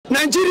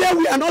Nigeria,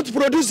 we are not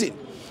producing.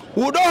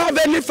 We don't have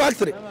any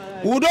factory.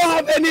 We don't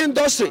have any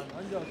industry.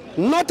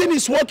 Nothing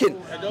is working.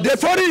 The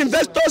foreign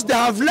investors, they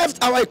have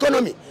left our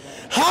economy.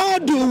 How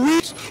do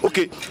we...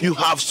 Okay, you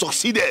have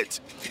succeeded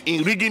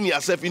in rigging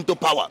yourself into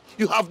power.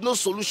 You have no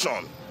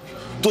solution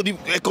to the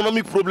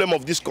economic problem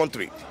of this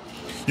country.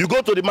 You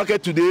go to the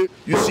market today,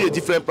 you see a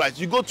different price.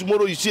 You go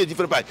tomorrow, you see a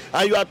different price.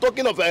 And you are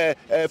talking of a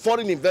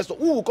foreign investor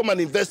who will come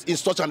and invest in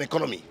such an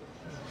economy.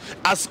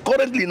 As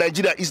currently in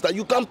Nigeria is that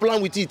you can't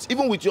plan with it.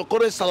 Even with your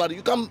current salary,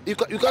 you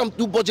can't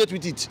do budget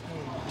with it.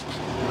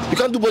 You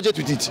can't do budget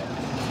with it.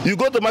 You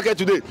go to market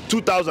today,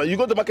 2,000. You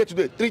go to market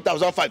today,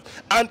 3,500.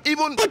 And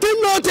even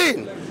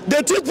nothing.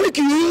 The toothpick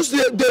you use,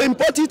 they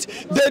import it.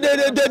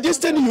 This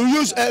thing you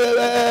use,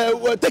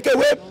 take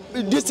away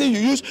this thing you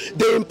use,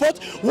 they import.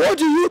 What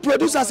do you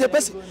produce as a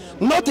person?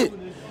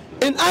 Nothing.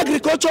 In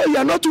agriculture, you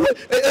are not.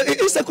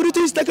 Insecurity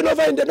is taking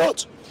over in the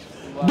north.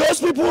 Those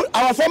people,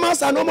 our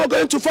farmers, are no more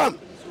going to farm.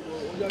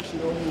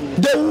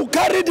 They will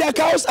carry their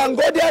cows and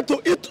go there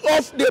to eat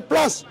off the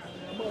plants.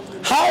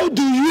 How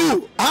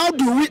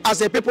do we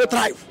as a people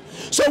thrive?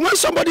 So when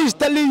somebody is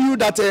telling you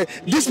that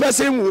this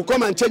person will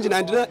come and change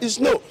Nigeria, it's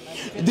no.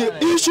 The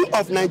issue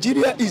of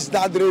Nigeria is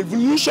that the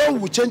revolution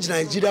will change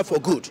Nigeria for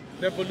good.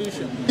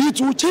 Revolution. It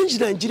will change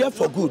Nigeria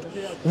for good,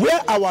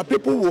 where our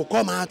people will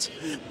come out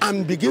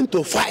and begin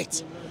to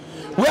fight.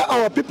 Where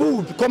our people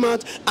will come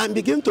out and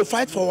begin to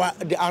fight for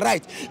their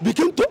right,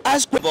 begin to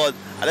ask. But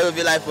I don't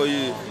feel like for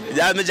you.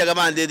 They major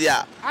government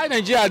there. I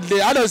Nigeria,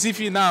 I don't see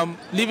you now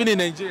living in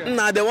Nigeria.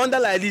 Nah, they wonder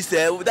like this.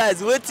 That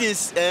is what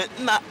is.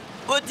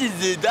 What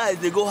is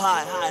that? They go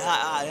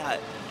high.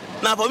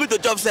 Now for me to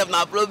chop self,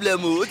 na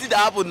problem. What did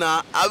happen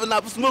now? I will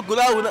not smoke.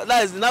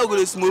 That is now going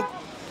to smoke.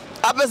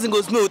 A person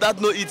go smoke without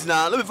no eat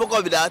now. Let me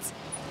focus with that.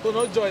 So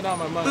no joy now,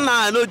 my man.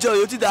 Nah, no joy.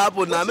 What did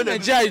happen now?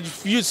 Nigeria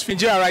use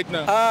Nigeria right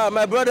now.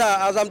 My brother,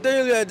 as I'm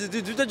telling you, the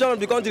situation of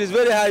the country is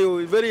very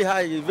high. Very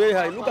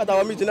high. Look at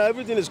our meeting now.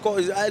 Everything is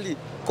highly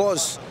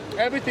cost.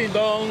 Everything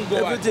don't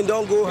go high. Everything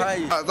don't go high.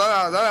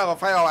 Don't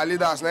find our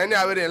leaders. Any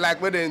way they like,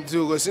 where they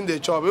do, go see the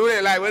chop. We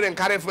wouldn't like where they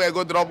carry for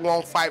go drop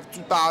 1,500,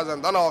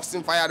 2,000. Don't have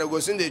seen fire. They go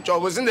see the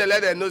chop. We see the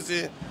let them know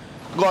say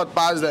God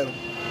pass them.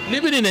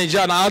 Living in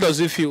Nigeria now, how does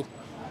it feel?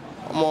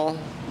 Come on,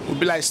 we'll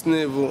be like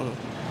Snavel.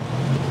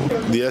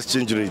 The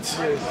exchange rate.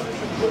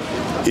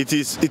 It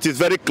is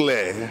very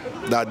clear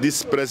that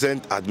this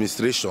present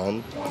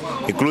administration,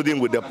 including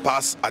with the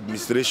past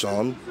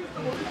administration,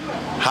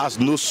 has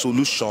no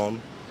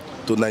solution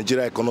to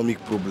Nigeria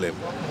economic problem.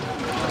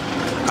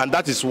 And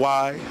that is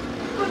why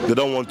they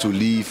don't want to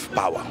leave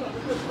power.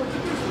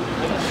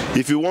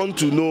 If you want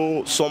to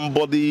know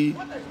somebody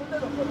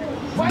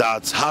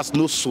that has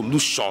no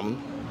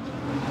solution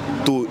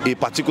to a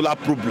particular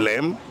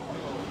problem,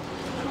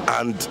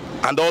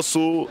 and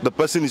also the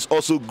person is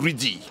also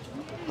greedy.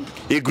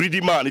 A greedy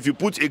man, if you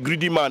put a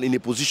greedy man in a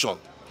position,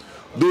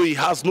 though he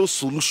has no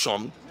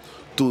solution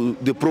to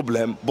the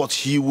problem, but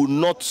he will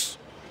not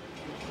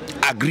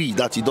agree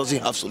that he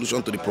doesn't have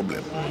solution to the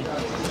problem.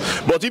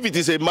 But if it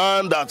is a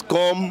man that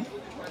come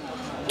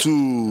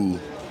to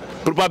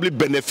probably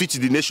benefit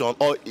the nation,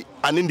 or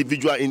an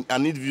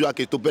individual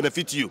case to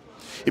benefit you,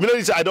 immediately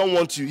he says, I don't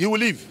want you, he will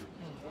leave.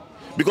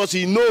 Because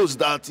he knows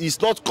that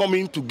he's not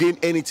coming to gain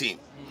anything,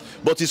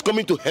 but he's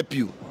coming to help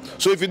you.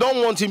 So if you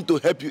don't want him to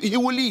help you, he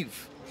will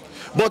leave.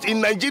 But in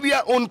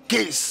Nigeria's own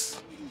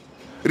case,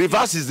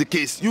 reverse is the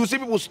case. You see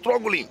people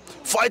struggling,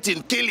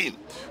 fighting, killing,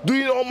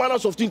 doing all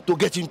manners of things to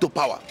get into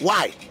power.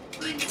 Why?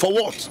 For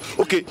what?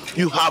 Okay,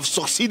 you have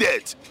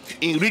succeeded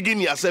in rigging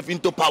yourself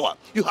into power.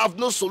 You have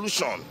no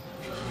solution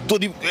to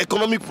the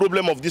economic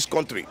problem of this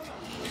country.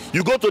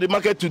 You go to the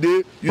market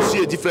today, you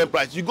see a different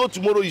price. You go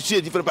tomorrow, you see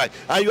a different price.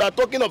 And you are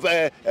talking of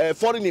a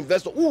foreign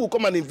investor who will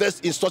come and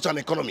invest in such an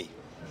economy.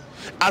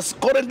 As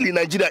currently in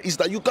Nigeria is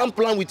that you can't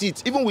plan with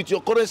it. Even with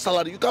your current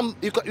salary, you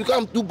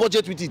can't do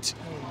budget with it.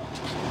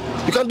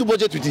 You can't do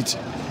budget with it.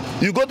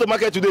 You go to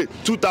market today,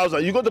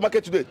 2,000. You go to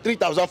market today,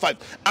 3,500.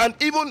 And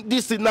even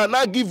this thing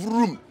now give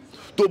room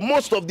to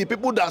most of the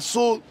people that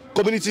sold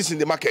communities in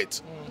the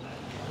market.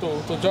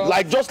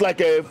 Just like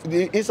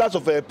the instance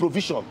of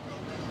provision,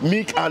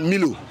 milk and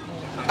Milo.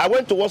 I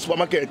went to one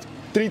supermarket,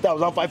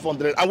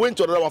 3,500. I went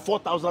to another one,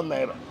 4,000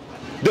 naira.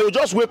 They will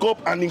just wake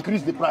up and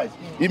increase the price.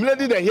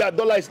 Immediately they hear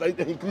dollar is like,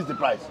 they increase the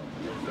price.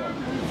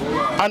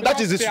 And that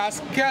is the... They are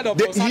scared of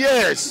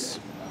yes.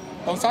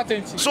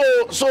 Uncertainty. So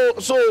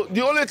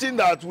the only thing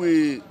that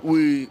we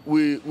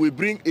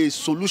bring a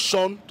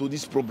solution to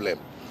this problem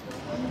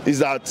is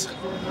that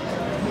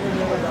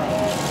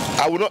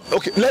I will not...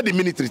 Okay, let the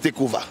military take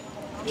over.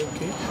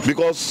 Okay.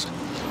 Because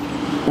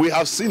we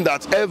have seen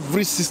that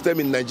every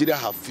system in Nigeria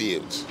have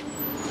failed.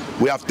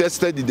 We have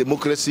tested the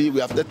democracy,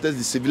 we have tested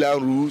the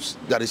civilian rules.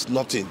 There is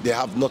nothing. They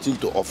have nothing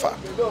to offer.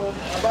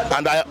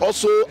 And I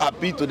also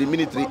appeal to the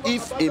military,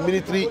 if a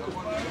military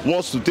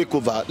wants to take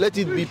over, let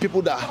it be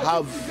people that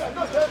have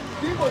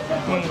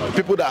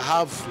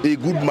a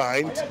good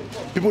mind,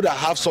 people that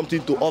have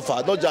something to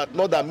offer.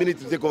 Not that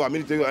military take over,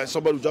 military and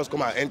somebody will just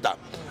come and enter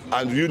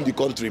and ruin the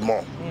country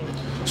more.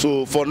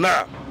 So for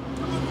now,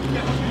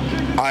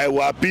 I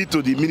will appeal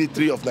to the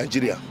military of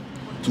Nigeria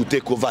to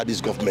take over this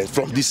government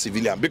from this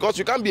civilian, because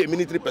you can't be a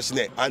military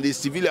personnel and the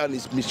civilian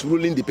is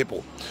misruling the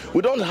people.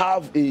 We don't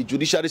have a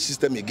judiciary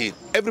system again.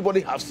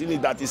 Everybody has seen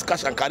it, that is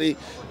cash and carry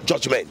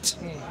judgment,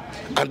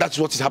 and that's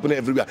what is happening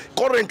everywhere.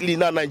 Currently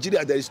now,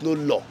 Nigeria, there is no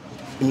law.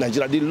 In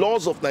Nigeria, the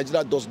laws of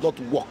Nigeria does not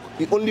work.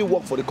 It only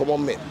work for the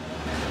common man.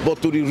 But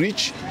to the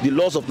rich, the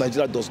laws of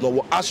Nigeria does not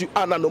work. As you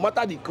are now, no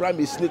matter the crime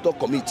a senator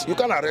commits, you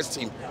can't arrest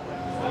him.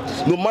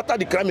 No matter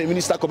the crime a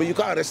minister commits, you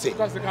can't arrest him.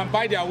 Because they can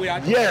buy their way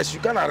out. Yes, you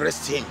can't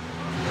arrest him.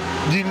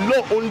 The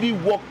law only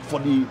works for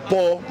the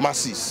poor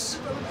masses.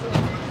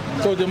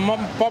 So the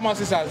poor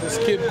masses are the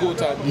scapegoat?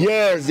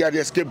 Yes, they are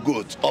the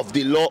scapegoat of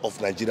the law of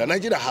Nigeria.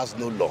 Nigeria has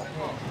no law.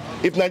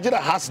 If Nigeria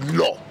has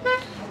law,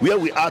 where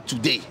we are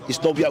today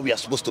is not where we are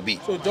supposed to be.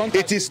 So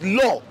it is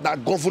law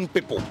that governs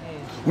people.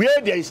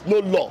 Where there is no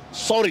law,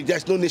 sorry, there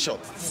is no nation.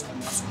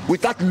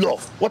 Without law,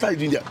 what are you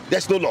doing there?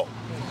 There's no law.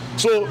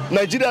 So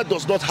Nigeria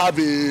does not have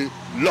a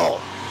law.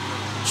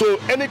 So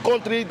any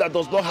country that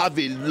does not have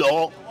a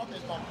law,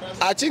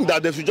 I think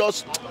that they should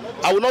just,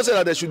 I will not say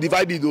that they should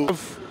divide it though.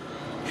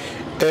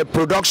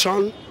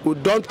 Production, we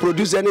don't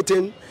produce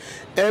anything.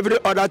 Every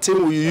other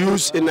thing we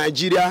use in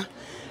Nigeria,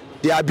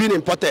 they are being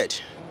imported.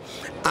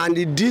 And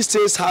this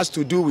things has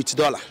to do with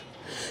dollar.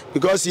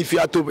 Because if you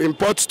are to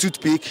import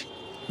toothpick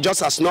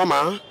just as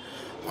normal,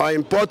 or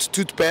import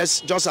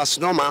toothpaste just as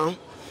normal,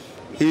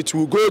 it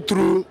will go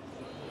through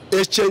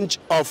exchange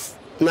of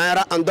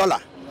naira and dollar.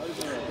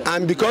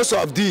 And because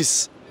of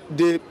this,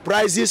 the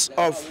prices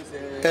of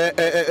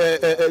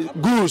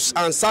goods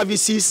and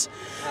services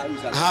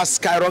has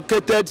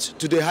skyrocketed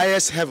to the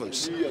highest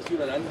heavens.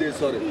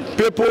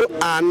 People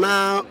are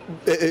now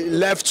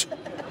left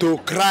to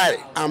cry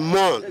and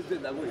mourn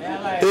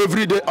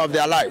every day of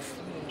their life.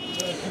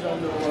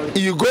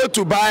 You go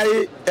to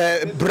buy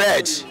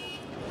bread,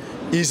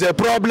 is a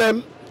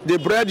problem. The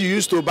bread you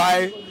used to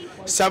buy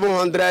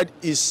 700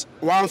 is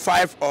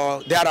 1.5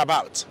 or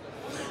thereabout.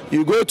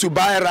 You go to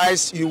buy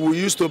rice, you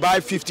used to buy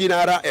 15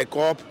 naira a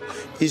cup,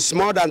 it's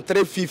more than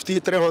 350,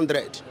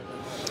 300.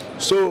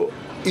 So,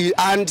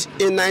 and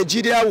in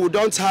Nigeria, we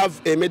don't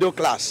have a middle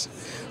class.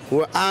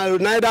 We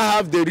neither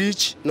have the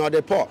rich nor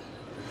the poor.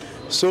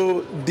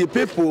 So the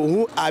people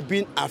who are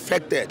being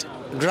affected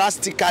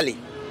drastically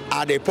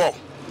are the poor.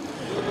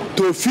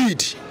 To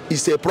feed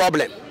is a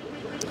problem.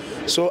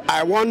 So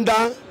I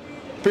wonder,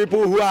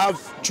 people who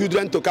have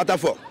children to cater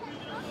for,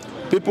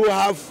 people who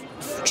have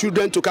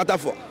children to cater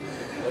for,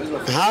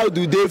 how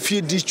do they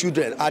feed these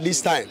children at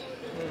this time?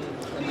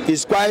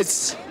 It's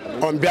quite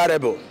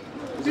unbearable.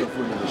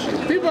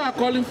 People are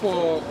calling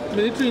for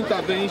military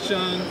intervention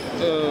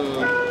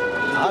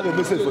I have a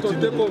message for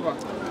to take over.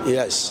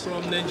 Yes.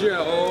 From Nigeria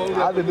or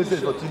I have a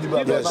message for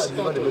Tinubu. Yes.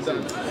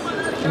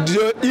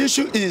 The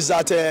issue is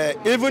that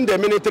even the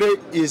military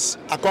is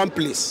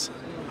accomplice.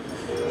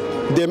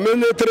 The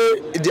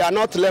military, they are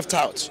not left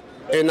out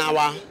in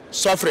our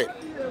suffering.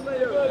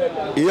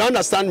 You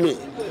understand me?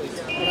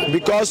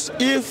 Because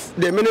if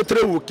the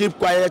military will keep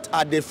quiet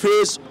at the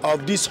face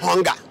of this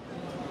hunger,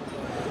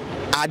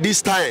 at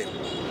this time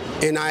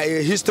in our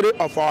history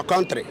of our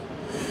country,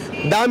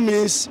 that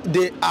means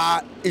they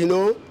are, you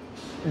know,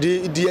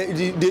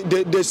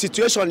 the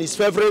situation is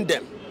favoring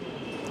them.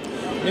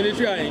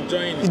 Military are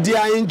enjoying it. They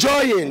are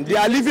enjoying. They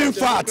are living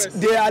fat.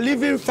 They are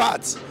living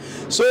fat.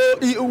 So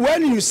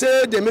when you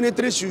say the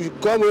military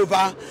should come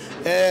over,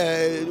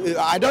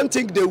 I don't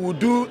think they will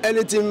do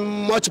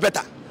anything much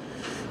better.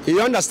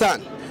 You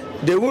understand?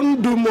 They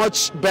won't do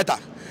much better,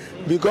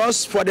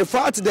 because for the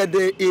fact that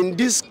they, in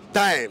this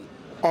time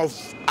of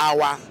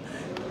our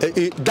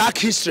dark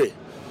history,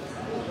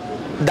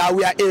 that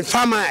we are in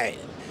famine,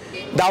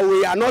 that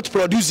we are not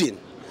producing,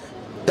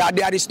 that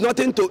there is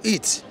nothing to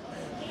eat,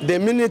 the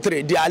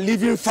military, they are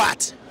living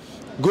fat,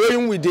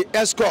 going with the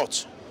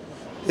escort,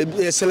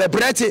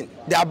 celebrating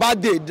their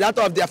birthday, that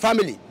of their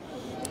family.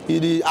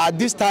 At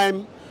this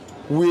time,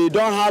 we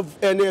don't have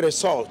any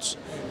results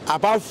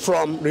apart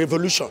from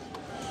revolution.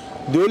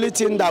 The only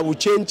thing that will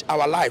change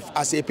our life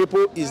as a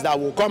people is that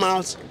we'll come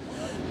out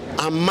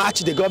and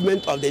march the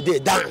government of the day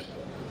down.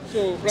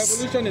 So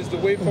revolution is the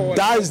way forward.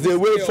 That is the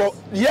way forward.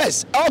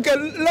 Yes. Okay.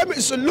 Let me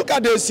look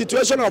at the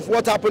situation of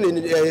what happened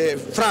in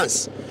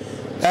France.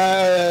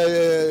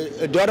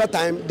 The other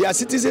time, their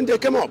citizens, they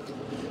came up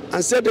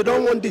and said they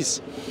don't want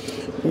this.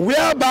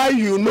 Whereby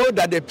you know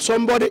that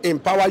somebody in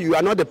power, you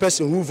are not the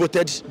person who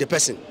voted the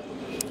person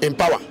in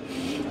power.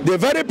 The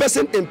very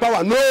person in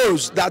power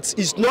knows that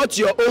it's not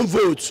your own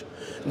vote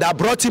that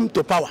brought him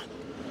to power.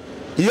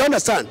 You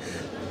understand?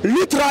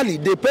 Literally,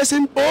 the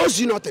person owes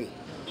you nothing.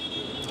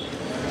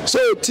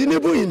 So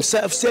Tinubu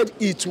himself said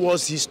it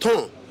was his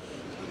turn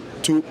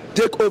to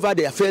take over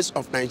the affairs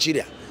of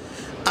Nigeria.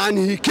 And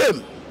he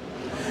came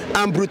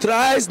and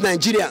brutalized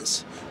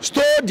Nigerians,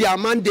 stole their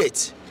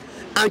mandate,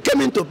 and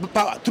came into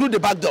power through the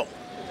back door.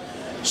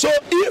 So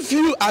if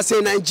you as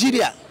a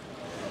Nigerian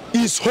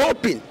is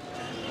hoping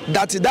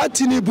that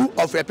Tinubu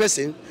of a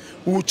person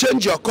will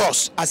change your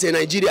course as a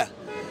Nigeria,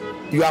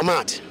 you are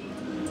mad.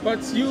 But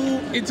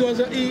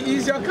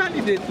he's your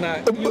candidate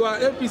now. You are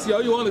APC,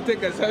 or you want to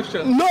take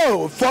exception?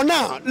 No, for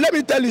now, let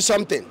me tell you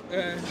something.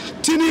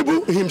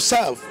 Tinubu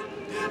himself,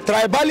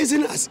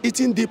 tribalism has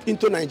eaten deep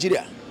into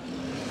Nigeria.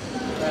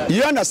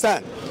 You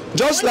understand?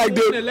 Just when like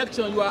the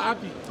election, you are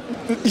happy.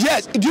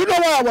 Yes. Do you know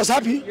why I was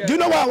happy? Yeah. Do you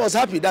know why I was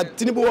happy that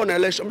Tinubu won the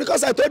election?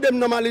 Because I told them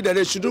normally that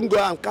they shouldn't go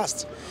and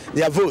cast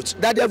their vote,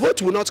 that their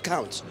vote will not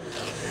count.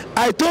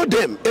 I told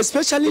them,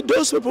 especially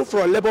those people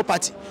from Labour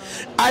Party,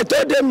 I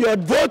told them your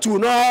vote will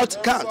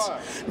not count.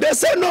 They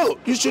said no,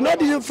 you should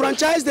not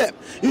enfranchise them.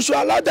 You should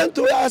allow them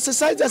to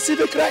exercise their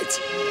civic rights.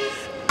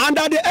 And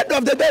at the end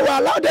of the day, we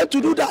allow them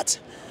to do that.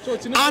 So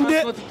Tinubu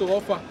has nothing to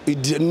offer?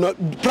 It did not,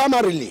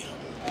 primarily,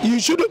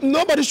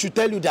 nobody should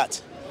tell you that.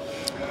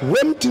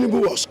 When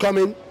Tinubu was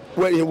coming,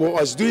 when he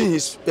was doing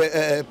his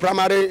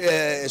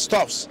primary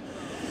stuffs,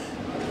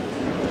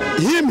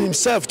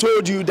 himself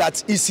told you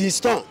that it's his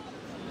turn.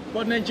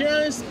 But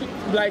Nigerians,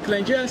 like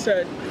Nigerians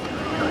said,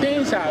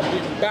 things have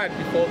been bad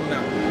before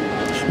now.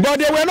 But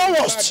they were not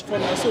worst.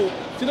 So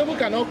Tinubu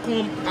cannot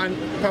come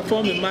and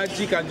perform the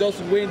magic and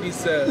just win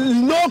this.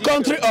 No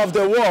country of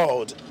the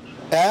world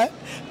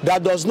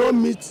that does not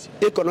meet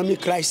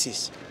economic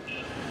crisis.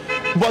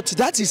 But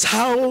that is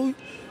how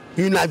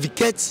you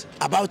navigate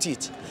about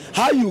it.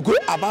 How you go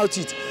about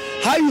it.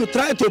 How you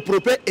try to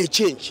prepare a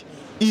change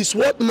is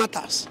what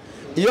matters.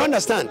 You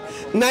understand?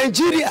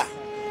 Nigeria,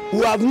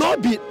 who have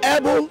not been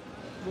able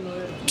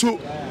to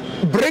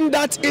bring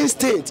that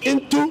instinct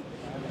into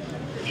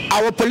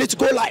our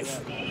political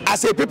life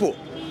as a people.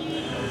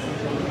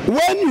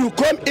 When you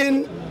come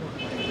in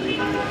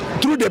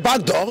through the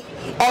back door,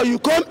 or you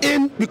come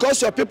in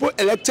because your people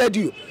elected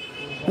you,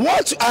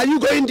 what are you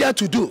going there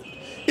to do,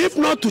 if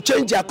not to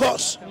change their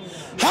course?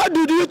 How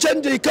do you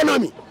change the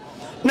economy?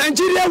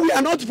 Nigeria, we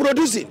are not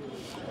producing.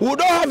 We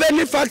don't have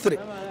any factory.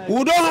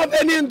 We don't have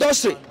any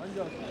industry.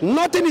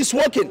 Nothing is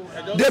working.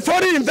 The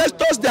foreign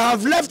investors, they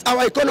have left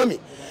our economy.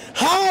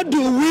 How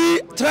do we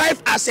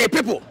thrive as a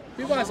people?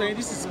 People are saying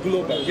this is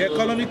global. The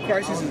economic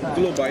crisis is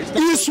global.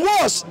 It's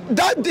worse.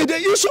 That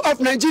the issue of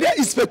Nigeria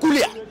is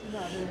peculiar.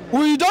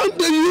 We don't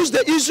use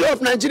the issue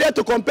of Nigeria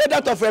to compare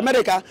that of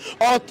America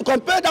or to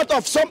compare that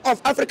of some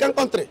of African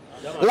countries,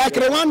 like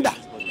Rwanda,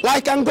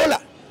 like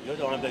Angola,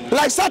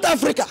 like South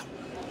Africa.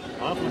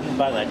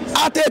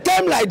 At a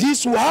time like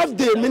this, we have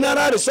the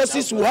mineral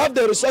resources, we have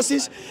the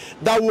resources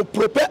that will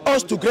prepare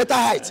us to greater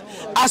heights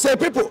as a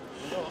people.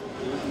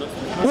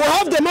 We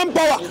have the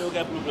manpower.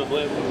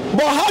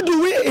 But how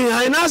do we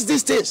enhance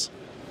these things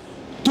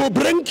to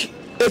bring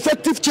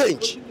effective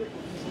change?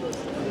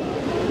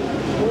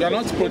 You are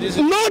not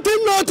producing.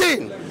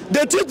 Nothing.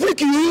 The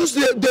toothpick you use,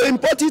 they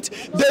import it.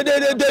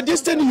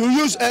 This thing you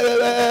use,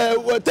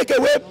 take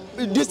away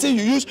this thing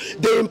you use,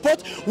 they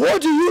import.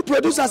 What do you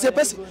produce as a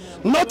person?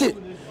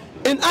 Nothing.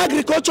 In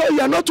agriculture,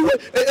 you are not.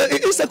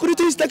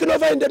 Insecurity is taking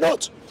over in the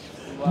north.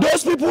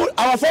 Those people,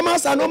 our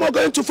farmers, are no more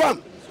going to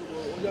farm.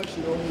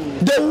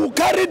 They will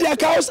carry their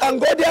cows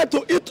and go there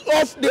to eat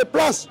off the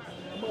plants.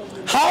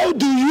 How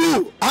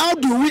do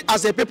we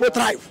as a people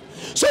thrive?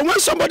 So when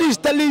somebody is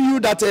telling you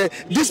that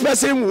this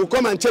person will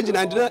come and change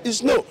Nigeria,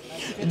 it's no.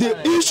 The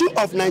issue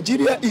of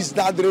Nigeria is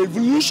that the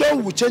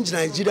revolution will change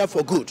Nigeria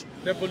for good.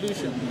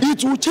 Revolution.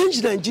 It will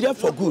change Nigeria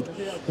for good,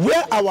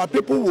 where our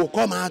people will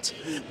come out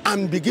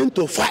and begin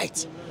to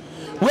fight.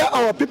 Where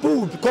our people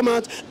will come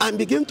out and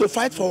begin to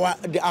fight for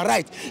their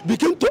right,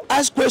 begin to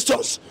ask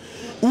questions.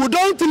 We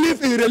don't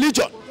live in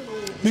religion,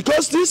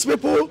 because these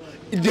people,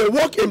 they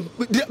work in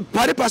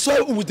pari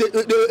passu with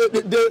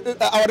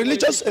our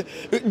religious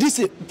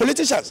these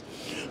politicians.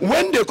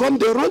 When they come,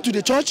 they run to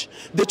the church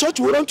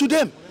will run to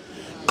them,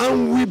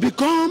 and we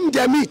become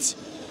their meat.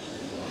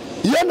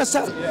 You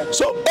understand? Yeah.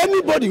 So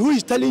anybody who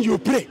is telling you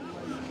pray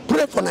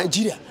for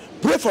Nigeria,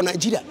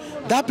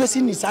 that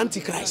person is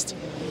antichrist,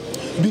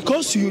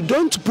 because you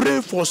don't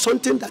pray for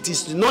something that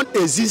is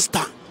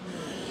non-existent.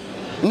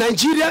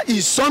 Nigeria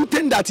is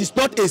something that is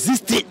not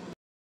existing.